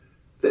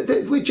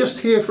 We're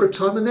just here for a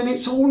time and then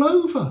it's all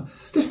over.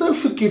 There's no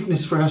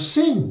forgiveness for our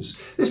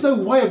sins. There's no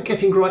way of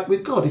getting right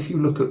with God. If you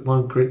look at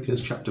 1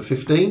 Corinthians chapter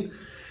 15,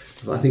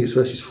 I think it's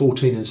verses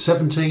 14 and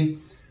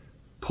 17,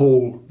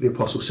 Paul, the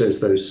apostle, says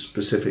those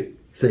specific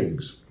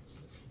things.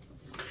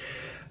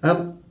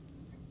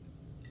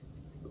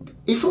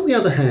 If, on the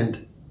other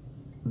hand,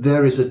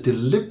 there is a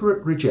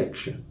deliberate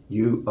rejection,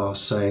 you are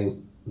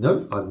saying,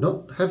 no, I'm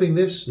not having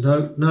this,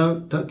 no,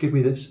 don't give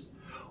me this,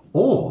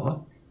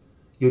 or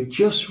you're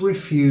just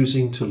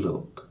refusing to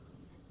look.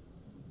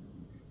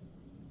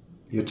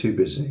 You're too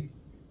busy.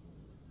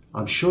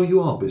 I'm sure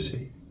you are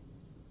busy.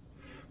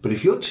 But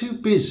if you're too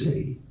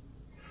busy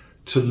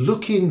to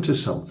look into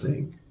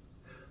something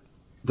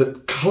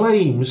that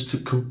claims to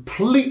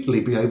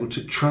completely be able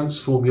to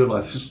transform your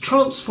life, has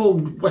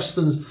transformed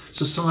Western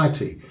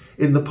society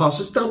in the past,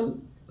 has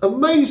done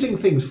amazing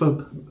things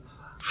for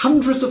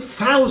hundreds of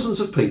thousands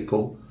of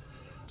people,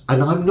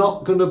 and I'm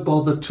not going to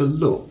bother to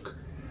look,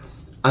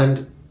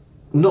 and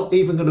not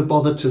even going to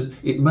bother to,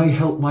 it may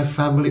help my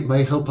family, it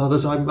may help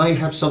others, I may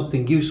have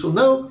something useful.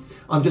 No,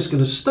 I'm just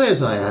going to stay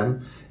as I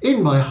am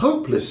in my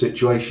hopeless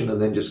situation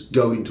and then just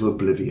go into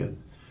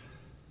oblivion.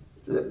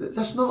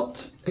 That's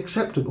not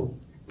acceptable.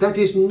 That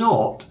is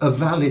not a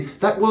valid,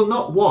 that will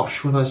not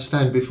wash when I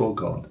stand before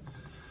God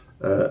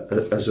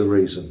as a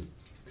reason.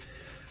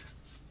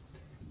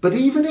 But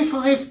even if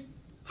I've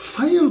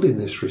failed in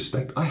this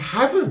respect, I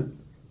haven't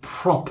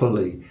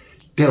properly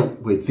dealt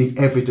with the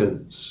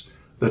evidence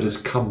that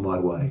has come my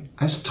way,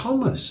 as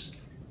Thomas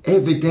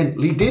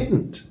evidently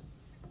didn't.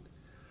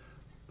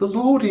 The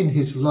Lord in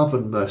his love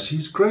and mercy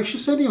is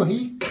gracious anyway.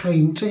 He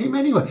came to him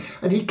anyway.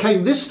 And he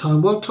came this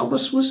time while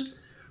Thomas was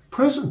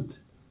present.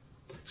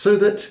 So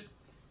that,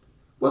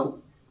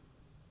 well,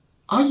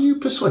 are you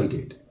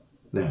persuaded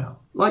now,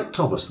 like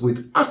Thomas,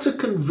 with utter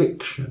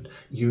conviction,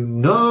 you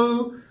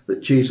know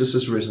that Jesus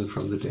has risen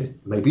from the dead?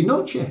 Maybe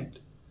not yet.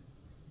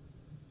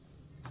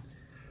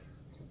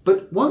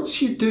 But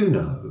once you do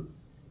know,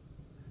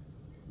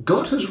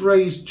 God has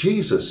raised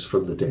Jesus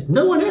from the dead,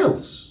 no one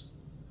else.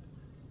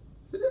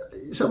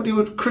 Somebody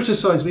would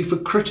criticise me for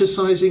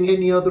criticising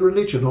any other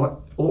religion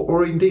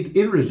or indeed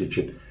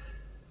irreligion.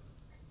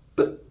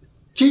 But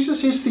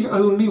Jesus is the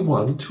only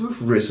one to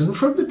have risen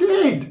from the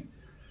dead.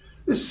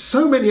 There's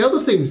so many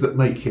other things that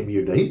make him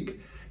unique,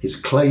 his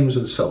claims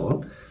and so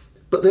on,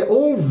 but they're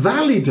all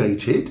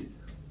validated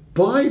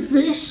by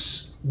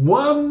this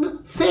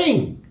one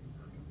thing.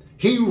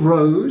 He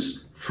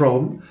rose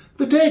from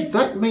the dead.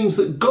 That means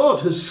that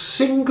God has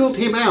singled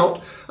him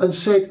out and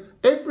said,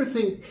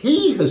 everything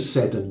he has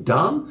said and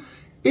done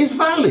is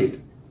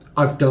valid.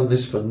 I've done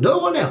this for no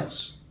one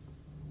else.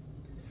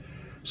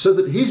 So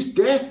that his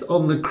death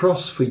on the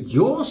cross for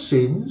your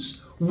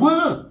sins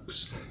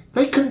works.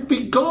 They can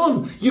be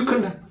gone. You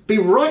can be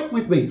right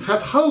with me,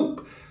 have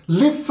hope,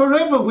 live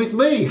forever with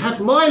me,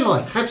 have my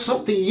life, have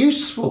something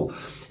useful,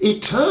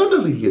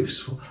 eternally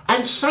useful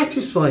and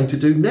satisfying to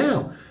do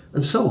now,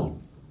 and so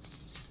on.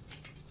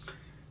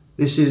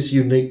 This is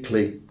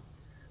uniquely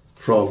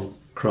from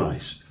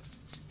Christ.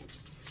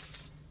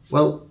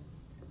 Well,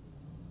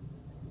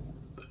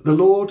 the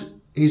Lord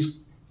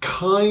is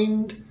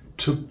kind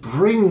to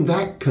bring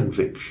that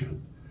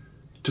conviction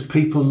to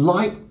people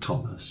like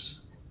Thomas,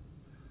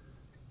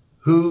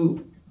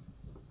 who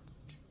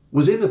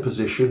was in a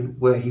position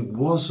where he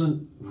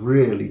wasn't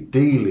really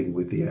dealing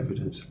with the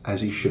evidence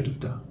as he should have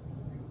done.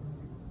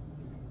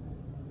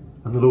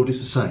 And the Lord is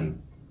the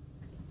same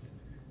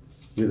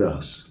with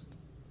us.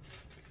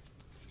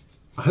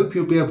 I hope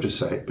you'll be able to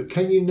say it, but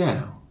can you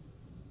now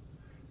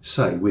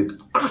say with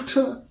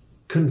utter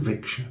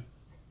conviction,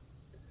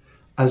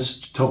 as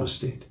Thomas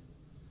did,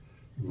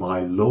 my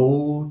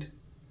Lord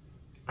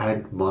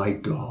and my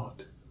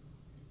God?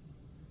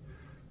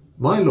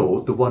 My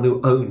Lord, the one who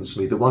owns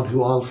me, the one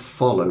who I'll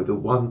follow, the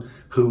one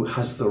who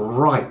has the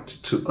right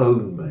to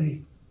own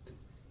me,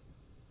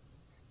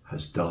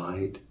 has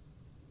died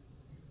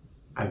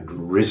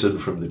and risen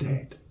from the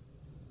dead.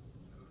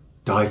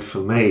 Died for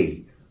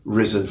me,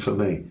 risen for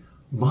me.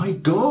 My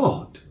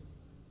God.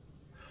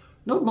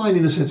 Not mine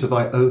in the sense of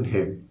I own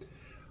him,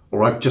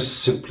 or I've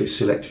just simply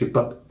selected him,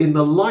 but in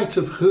the light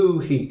of who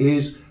he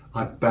is,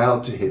 I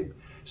bow to him.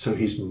 So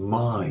he's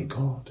my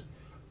God.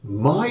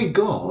 My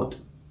God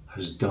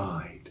has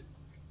died.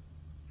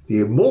 The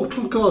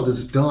immortal God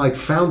has died,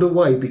 found a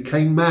way,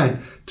 became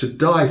man to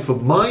die for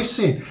my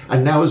sin,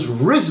 and now has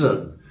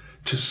risen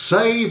to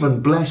save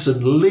and bless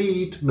and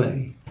lead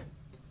me.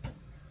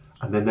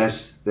 And then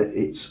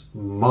it's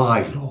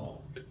my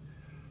Lord,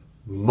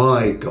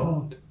 my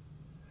God.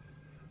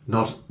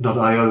 Not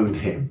I own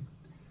him,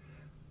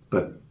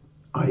 but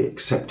I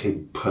accept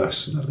him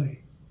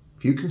personally.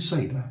 If you can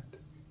say that,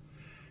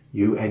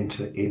 you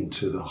enter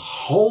into the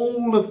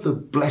whole of the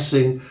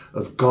blessing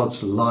of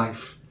God's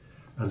life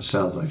and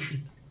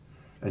salvation.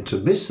 And to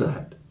miss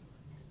that,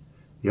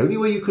 the only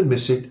way you can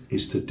miss it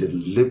is to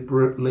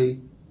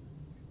deliberately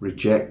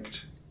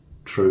reject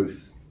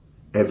truth,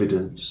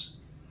 evidence,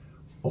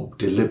 or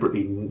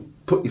deliberately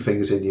put your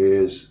fingers in your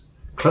ears,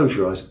 close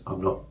your eyes.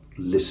 I'm not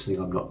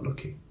listening, I'm not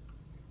looking.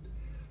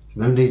 There's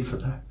no need for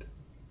that.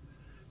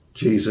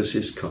 Jesus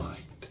is kind,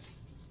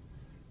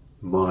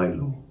 my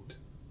Lord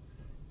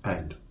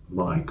and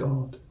my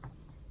God.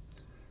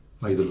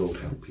 May the Lord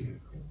help you,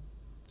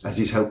 as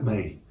he's helped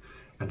me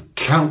and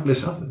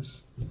countless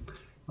others.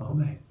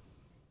 Amen.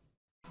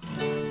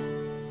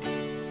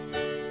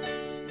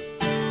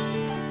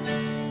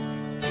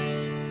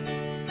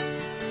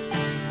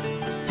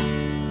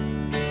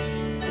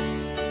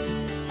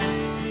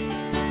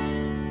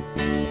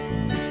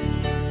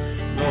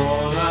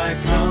 Lord,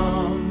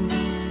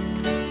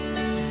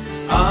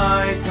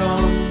 I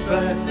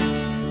confess,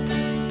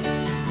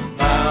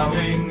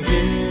 bowing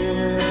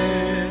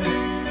here,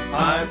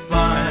 I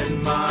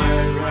find my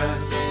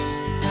rest.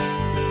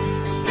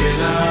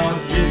 Without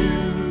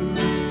you,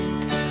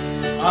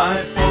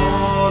 I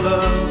fall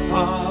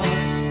apart.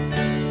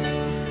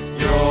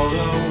 You're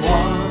the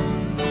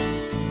one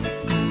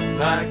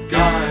that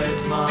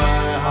guides my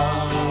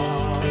heart.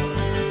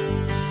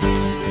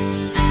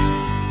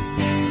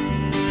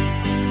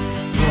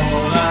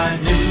 Lord, I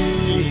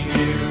need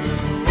you.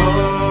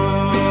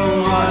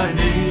 Oh, I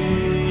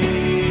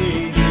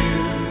need you.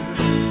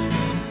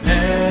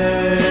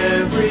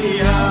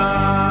 Every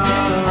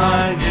hour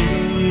I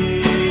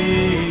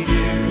need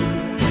you.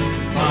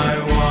 My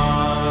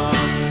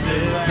one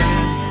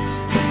defense,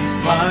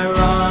 my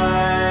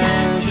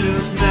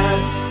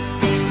righteousness.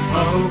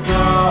 Oh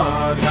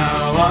God,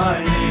 how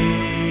I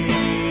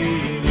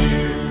need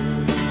you.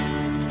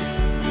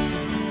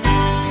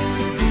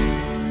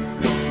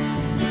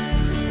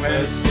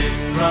 Where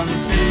sin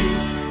runs deep,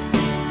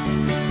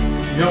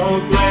 your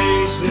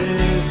grace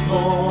is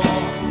more.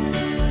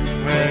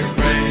 Where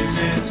grace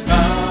is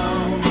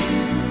found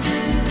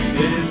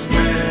is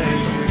where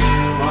you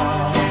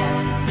are.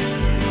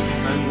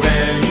 And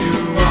where you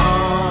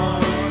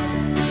are,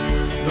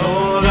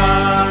 Lord,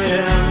 I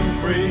am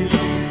free.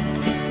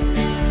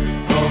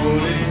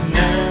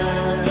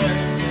 Holiness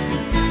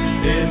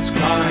is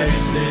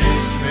Christ in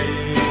me.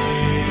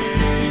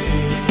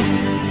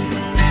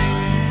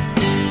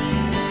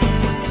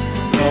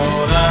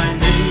 Lord, I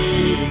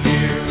need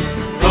you.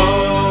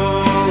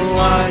 Oh,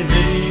 I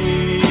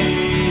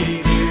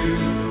need you.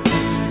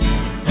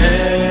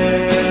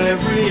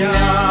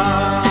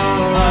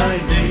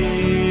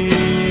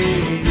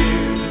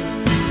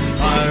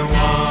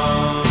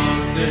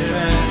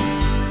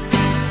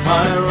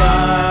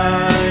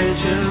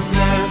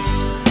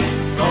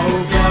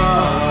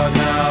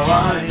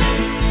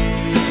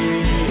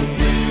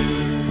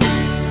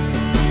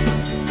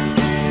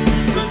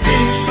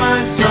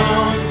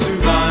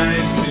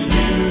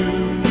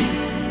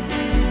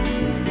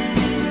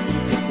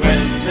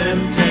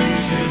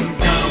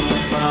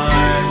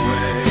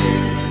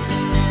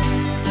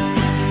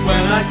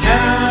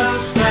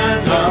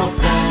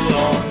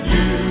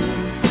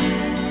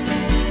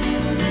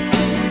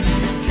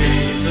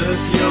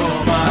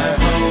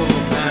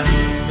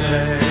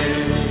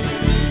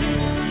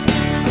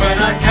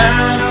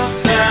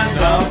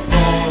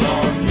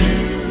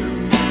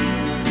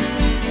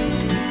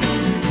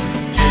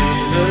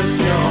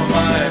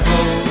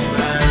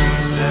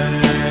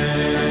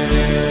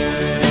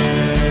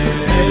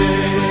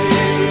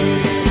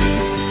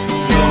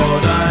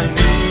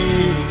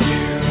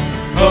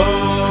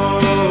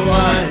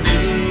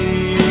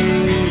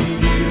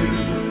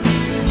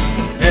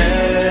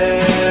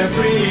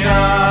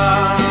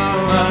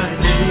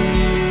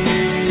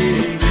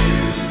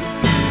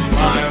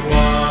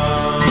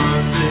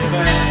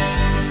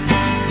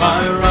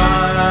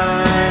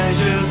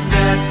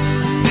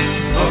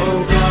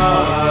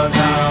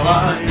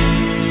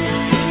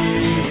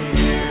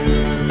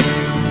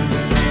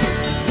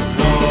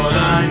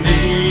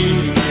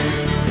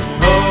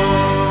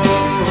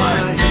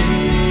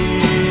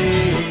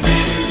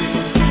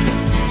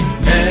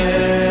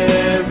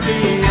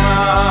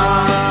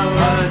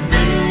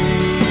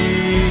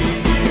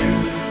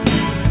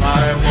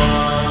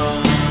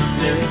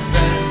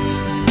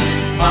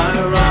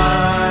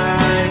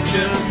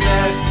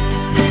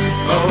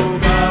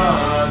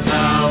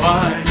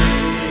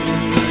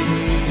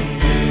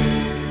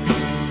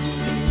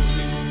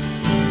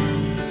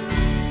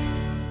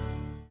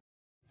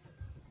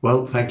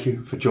 Well, thank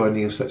you for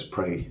joining us. Let's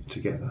pray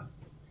together.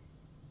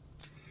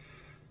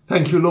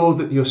 Thank you, Lord,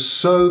 that you're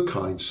so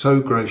kind,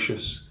 so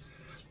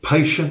gracious,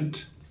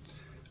 patient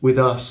with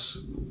us.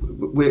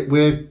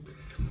 We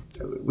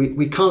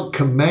can't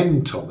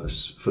commend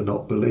Thomas for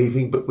not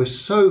believing, but we're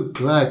so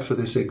glad for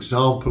this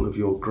example of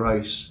your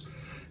grace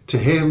to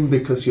him,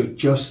 because you're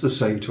just the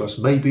same to us.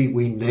 Maybe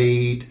we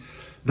need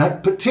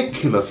that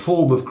particular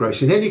form of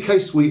grace. In any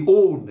case, we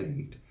all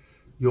need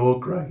your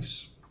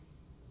grace.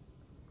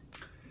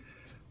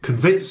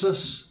 Convince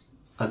us,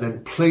 and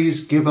then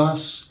please give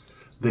us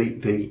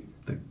the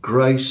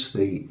grace,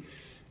 the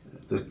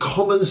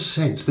common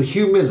sense, the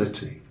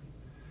humility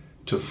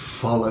to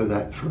follow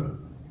that through,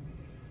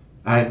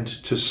 and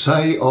to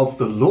say of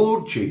the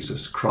Lord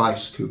Jesus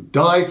Christ, who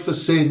died for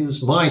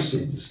sins, my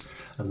sins,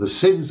 and the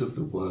sins of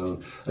the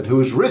world, and who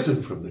has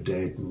risen from the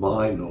dead,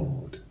 my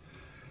Lord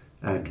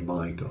and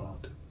my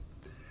God.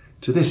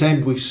 To this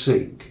end we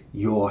seek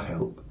your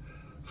help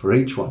for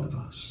each one of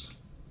us.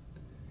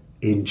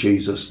 In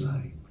Jesus'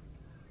 name,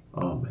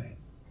 amen.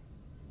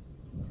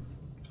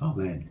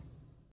 Amen.